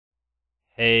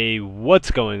Hey, what's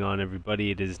going on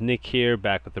everybody? It is Nick here,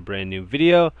 back with a brand new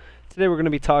video. Today we're going to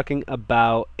be talking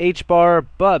about Hbar,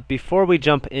 but before we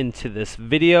jump into this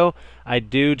video, I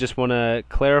do just want to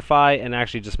clarify and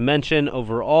actually just mention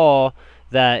overall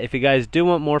that if you guys do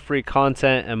want more free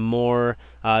content and more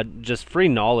just free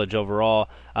knowledge overall,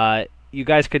 you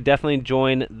guys could definitely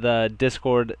join the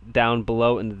Discord down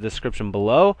below in the description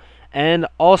below, and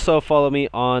also follow me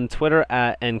on Twitter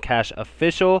at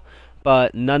NCashOfficial.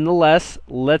 But nonetheless,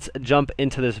 let's jump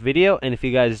into this video, and if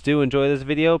you guys do enjoy this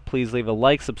video, please leave a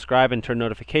like, subscribe, and turn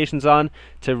notifications on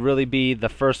to really be the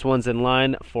first ones in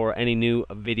line for any new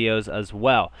videos as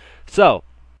well. So,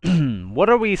 what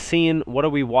are we seeing, what are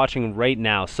we watching right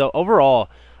now? So overall,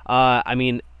 I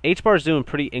mean, Hbar is doing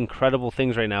pretty incredible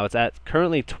things right now. It's at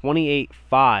currently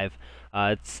 28.5.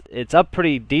 It's up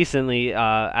pretty decently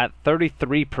at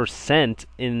 33%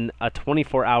 in a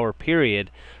 24-hour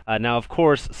period. Now, of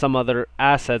course, some other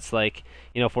assets like,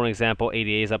 for an example,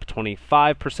 ADA is up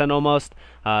 25% almost,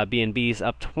 BNB's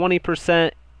up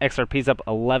 20%, XRP's up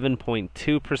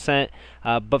 11.2%.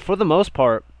 But for the most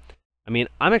part, I mean,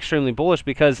 I'm extremely bullish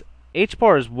because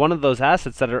Hbar is one of those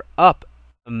assets that are up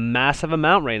a massive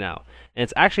amount right now, and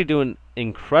it's actually doing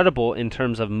incredible in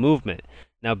terms of movement.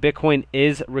 Now, Bitcoin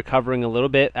is recovering a little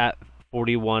bit at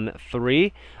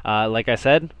 41.3. Like I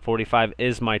said, 45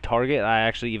 is my target. I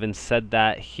actually even said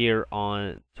that here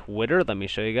on Twitter. Let me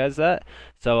show you guys that.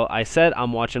 So I said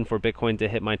I'm watching for Bitcoin to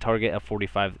hit my target of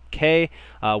 45K.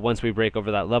 Once we break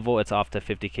over that level, it's off to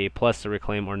 50K plus to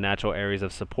reclaim our natural areas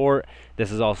of support.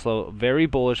 This is also very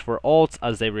bullish for alts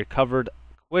as they recovered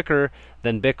quicker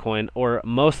than Bitcoin, or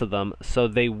most of them, so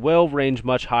they will range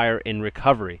much higher in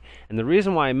recovery. And the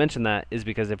reason why I mention that is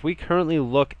because if we currently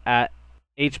look at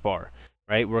Hbar,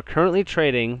 right, we're currently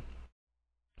trading,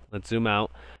 let's zoom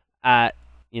out, at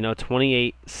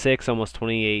 28.6, almost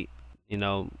 28,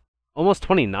 almost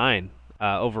 29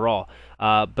 overall.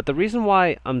 But the reason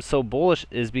why I'm so bullish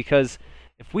is because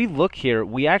if we look here,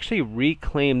 we actually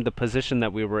reclaimed the position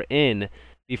that we were in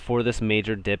before this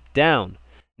major dip down.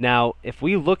 Now, if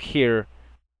we look here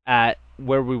at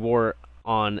where we were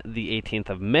on the 18th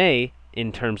of May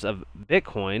in terms of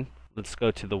Bitcoin, let's go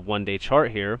to the one-day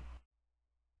chart here.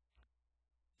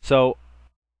 So,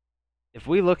 if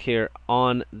we look here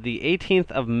on the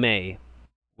 18th of May,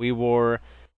 we were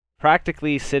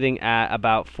practically sitting at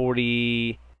about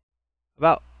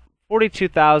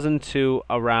 42,000 to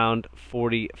around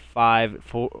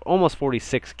 45, almost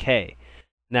 46K.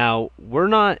 Now, we're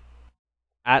not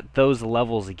at those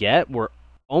levels yet. We're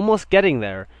almost getting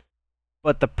there,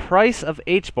 but the price of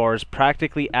Hbar is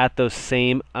practically at those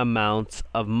same amounts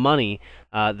of money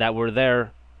that were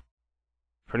there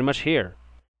pretty much here.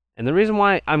 And the reason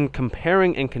why I'm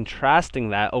comparing and contrasting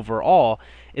that overall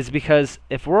is because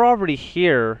if we're already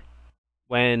here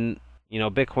when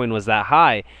Bitcoin was that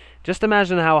high, just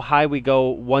imagine how high we go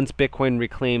once Bitcoin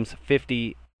reclaims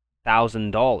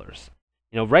 $50,000.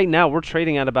 Right now we're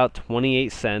trading at about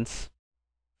 28 cents.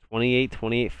 28,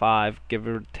 28.5, give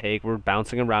or take. We're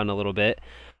bouncing around a little bit.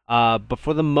 But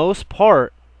for the most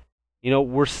part,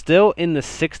 we're still in the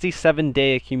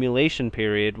 67-day accumulation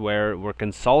period where we're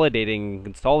consolidating.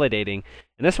 And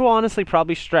this will honestly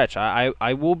probably stretch.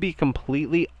 I will be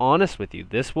completely honest with you.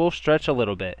 This will stretch a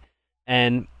little bit.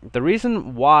 And the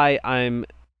reason why I'm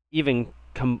even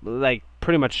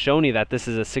pretty much showing you that this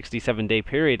is a 67-day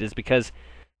period is because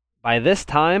by this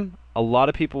time, a lot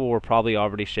of people were probably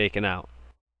already shaken out.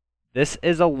 This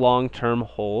is a long-term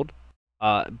hold,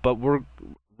 but we're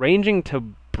ranging to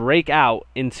break out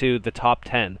into the top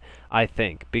 10, I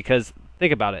think, because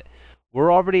think about it.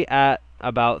 We're already at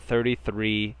about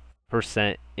 33%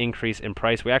 increase in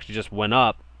price. We actually just went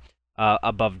up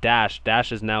above Dash.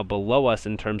 Dash is now below us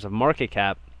in terms of market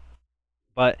cap,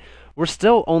 but we're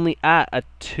still only at a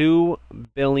 $2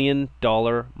 billion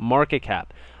market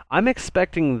cap. I'm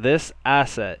expecting this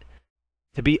asset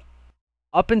to be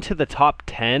up into the top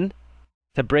 10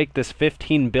 to break this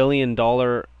 $15 billion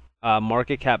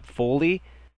market cap fully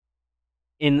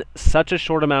in such a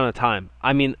short amount of time.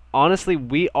 I mean, honestly,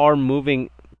 we are moving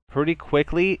pretty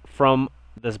quickly from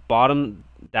this bottom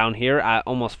down here at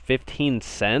almost 15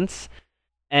 cents.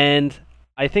 And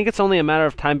I think it's only a matter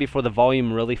of time before the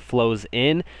volume really flows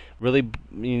in, really,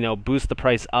 boost the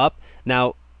price up.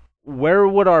 Now, where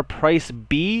would our price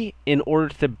be in order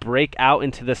to break out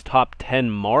into this top 10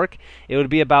 mark? It would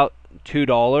be about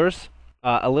 $2.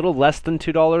 A little less than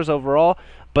 $2 overall,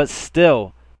 but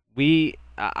still,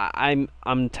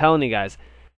 I'm telling you guys,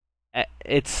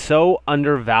 it's so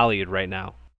undervalued right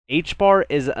now. Hbar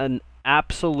is an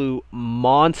absolute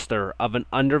monster of an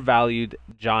undervalued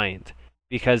giant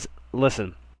because,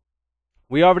 listen,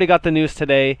 we already got the news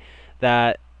today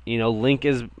that, Link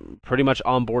is pretty much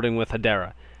onboarding with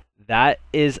Hedera. That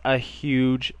is a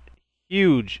huge,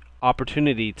 huge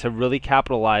opportunity to really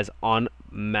capitalize on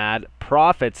mad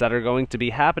profits that are going to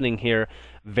be happening here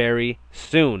very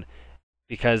soon,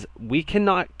 because we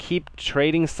cannot keep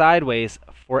trading sideways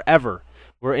forever.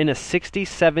 We're in a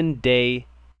 67-day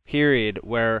period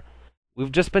where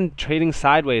we've just been trading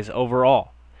sideways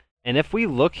overall. And if we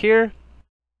look here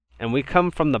and we come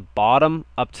from the bottom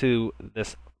up to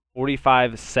this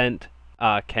 45-cent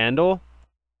candle,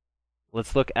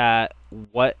 let's look at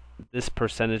what this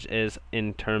percentage is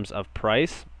in terms of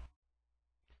price.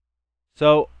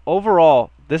 So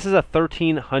overall, this is a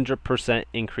 1,300%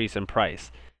 increase in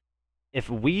price. If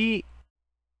we,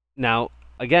 now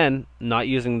again, not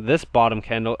using this bottom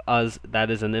candle as that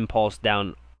is an impulse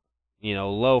down,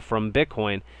 low from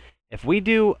Bitcoin. If we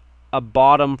do a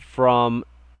bottom from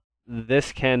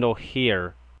this candle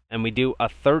here, and we do a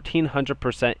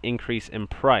 1,300% increase in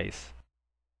price,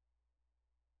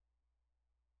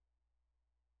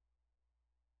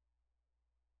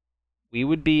 we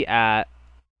would be at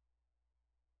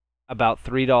about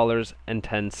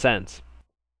 $3.10.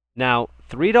 Now,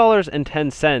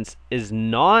 $3.10 is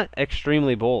not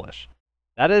extremely bullish.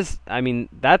 That is,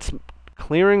 that's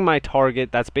clearing my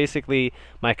target. That's basically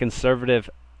my conservative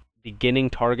beginning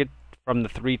target from the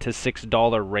 $3 to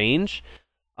 $6 range.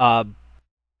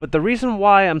 But the reason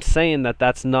why I'm saying that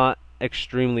that's not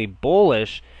extremely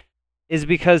bullish is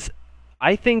because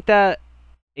I think that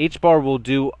Hbar will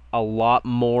do a lot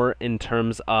more in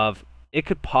terms of it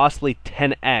could possibly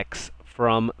 10x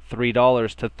from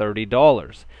 $3 to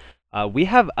 $30. We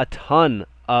have a ton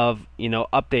of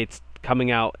updates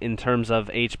coming out in terms of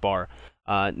Hbar.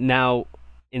 Now,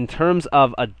 in terms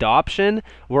of adoption,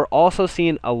 we're also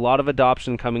seeing a lot of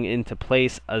adoption coming into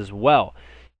place as well.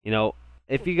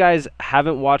 If you guys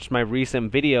haven't watched my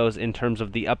recent videos in terms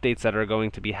of the updates that are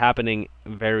going to be happening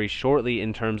very shortly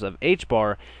in terms of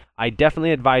Hbar, I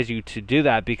definitely advise you to do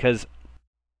that, because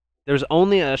there's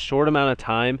only a short amount of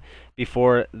time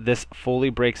before this fully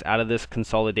breaks out of this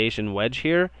consolidation wedge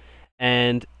here.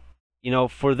 And,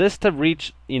 for this to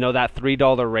reach, that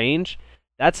 $3 range,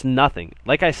 that's nothing.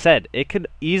 Like I said, it could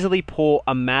easily pull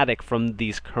a Matic from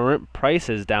these current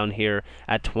prices down here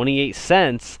at 28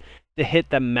 cents to hit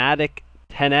the Matic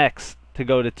 10x to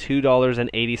go to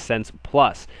 $2.80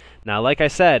 plus. Now, like I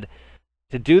said,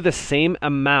 to do the same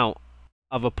amount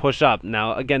of a push up,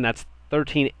 now again, that's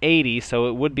 1380, so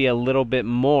it would be a little bit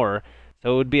more.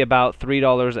 So it would be about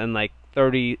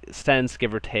 $3.30,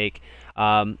 give or take.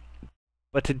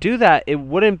 But to do that, it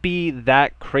wouldn't be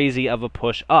that crazy of a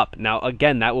push up. Now,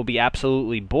 again, that will be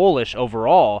absolutely bullish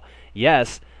overall,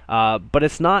 yes, but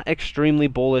it's not extremely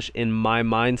bullish in my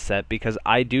mindset, because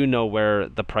I do know where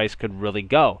the price could really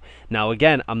go. Now,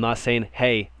 again, I'm not saying,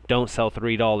 hey, don't sell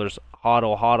 $3,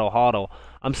 hodl, hodl, hodl.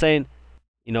 I'm saying,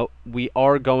 we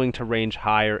are going to range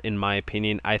higher, in my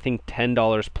opinion. I think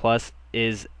 $10 plus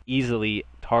is easily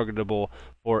targetable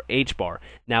for Hbar.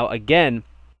 Now, again,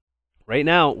 right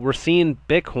now, we're seeing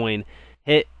Bitcoin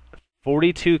hit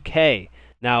 42K.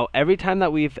 Now, every time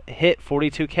that we've hit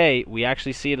 42K, we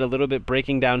actually see it a little bit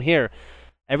breaking down here.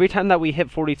 Every time that we hit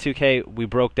 42K, we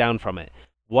broke down from it.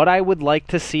 What I would like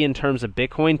to see in terms of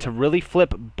Bitcoin to really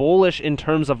flip bullish in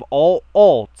terms of all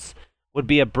alts would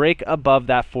be a break above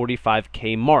that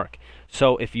 45K mark.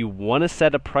 So if you want to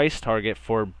set a price target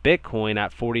for Bitcoin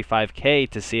at 45K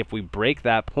to see if we break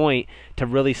that point, to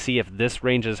really see if this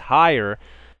range is higher,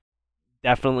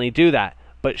 definitely do that.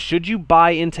 But should you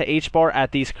buy into Hbar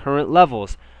at these current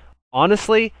levels?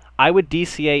 Honestly, I would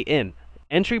DCA in.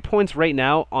 Entry points right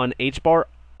now on Hbar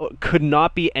could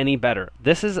not be any better.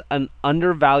 This is an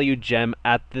undervalued gem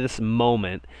at this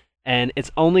moment, and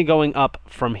it's only going up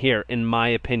from here, in my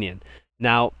opinion.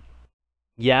 Now,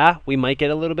 yeah, we might get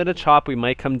a little bit of chop, we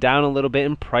might come down a little bit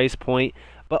in price point,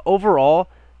 but overall,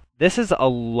 this is a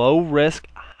low risk,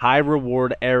 high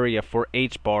reward area for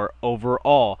Hbar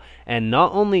overall. And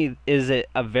not only is it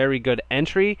a very good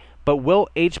entry, but will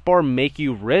Hbar make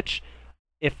you rich?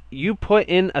 If you put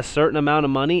in a certain amount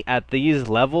of money at these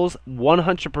levels,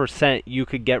 100% you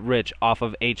could get rich off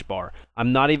of Hbar.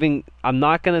 I'm not going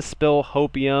to spill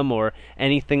hopium or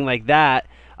anything like that.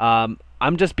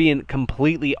 I'm just being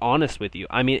completely honest with you.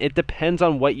 It depends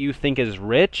on what you think is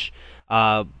rich.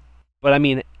 But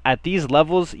at these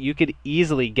levels, you could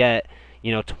easily get,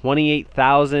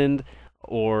 28,000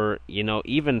 or,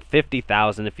 even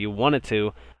 50,000 if you wanted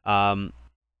to,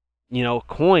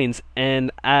 coins.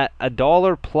 And at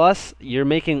 $1 plus, you're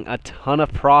making a ton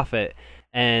of profit.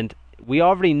 And we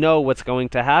already know what's going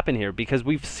to happen here, because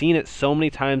we've seen it so many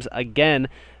times again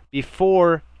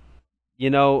before, You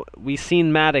know, we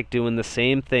seen Matic doing the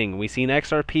same thing. We seen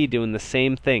XRP doing the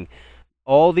same thing.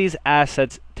 All these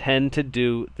assets tend to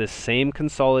do the same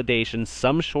consolidation,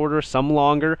 some shorter, some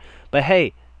longer, but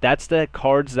hey, that's the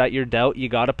cards that you're dealt. You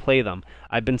got to play them.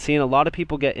 I've been seeing a lot of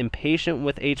people get impatient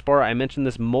with HBAR. I mentioned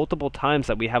this multiple times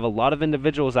that we have a lot of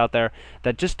individuals out there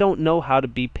that just don't know how to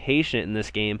be patient in this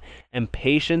game, and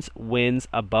patience wins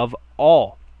above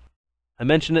all. I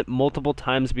mentioned it multiple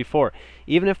times before.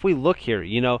 Even if we look here,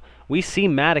 you know, we see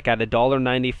Matic at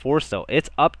 $1.94 still. It's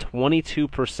up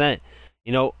 22%.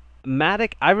 You know,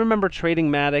 Matic, I remember trading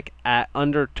Matic at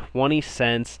under 20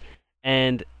 cents,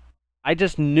 and I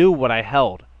just knew what I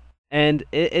held. And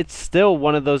it's still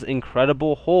one of those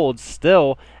incredible holds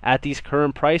still at these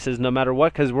current prices, no matter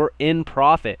what, because we're in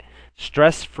profit.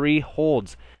 Stress-free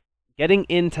holds. Getting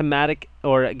into Matic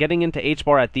or getting into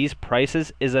HBAR at these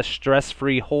prices is a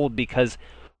stress-free hold because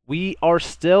we are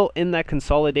still in that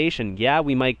consolidation. Yeah,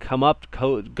 we might come up,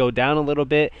 go down a little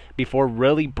bit before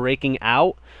really breaking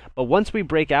out. But once we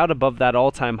break out above that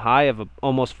all-time high of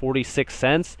almost 46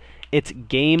 cents, it's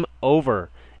game over.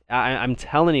 I'm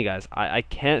telling you guys, I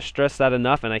can't stress that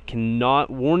enough, and I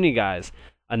cannot warn you guys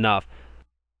enough.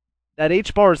 That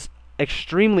HBAR is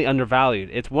extremely undervalued.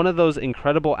 It's one of those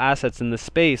incredible assets in the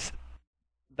space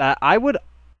that I would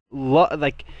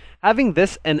like. Having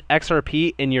this and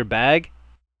XRP in your bag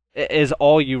is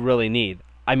all you really need.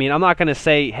 I mean, I'm not going to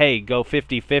say, hey, go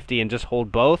 50-50 and just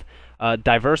hold both.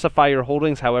 Diversify your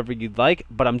holdings however you'd like,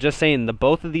 but I'm just saying the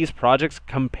both of these projects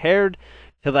compared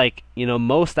to, like, you know,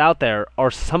 most out there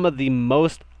are some of the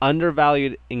most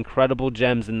undervalued incredible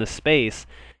gems in the space.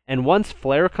 And once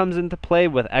Flare comes into play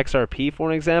with XRP, for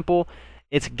an example,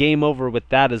 it's game over with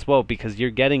that as well, because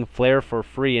you're getting Flare for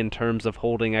free in terms of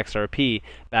holding XRP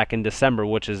back in December,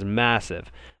 which is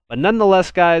massive. But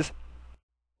nonetheless, guys,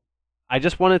 I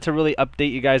just wanted to really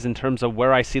update you guys in terms of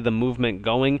where I see the movement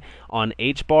going on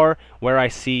HBAR, where I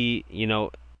see, you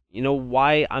know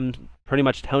why I'm pretty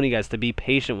much telling you guys to be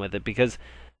patient with it, because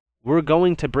we're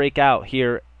going to break out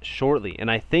here shortly,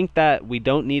 and I think that we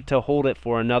don't need to hold it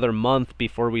for another month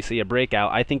before we see a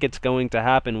breakout. I think it's going to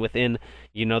happen within,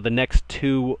 you know, the next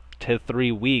 2 to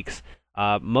 3 weeks,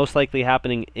 most likely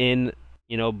happening in,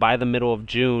 you know, by the middle of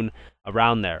June,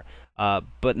 around there.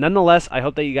 But nonetheless, I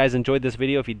hope that you guys enjoyed this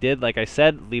video. If you did, like I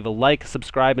said, leave a like,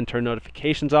 subscribe, and turn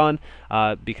notifications on,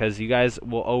 because you guys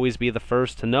will always be the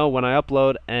first to know when I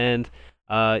upload, and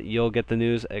you'll get the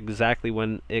news exactly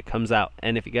when it comes out.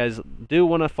 And if you guys do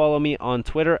want to follow me on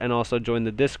Twitter and also join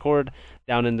the Discord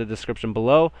down in the description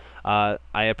below, I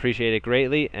appreciate it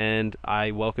greatly, and I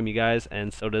welcome you guys,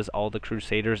 and so does all the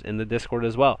Crusaders in the Discord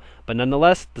as well. But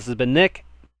nonetheless, this has been Nick.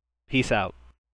 Peace out.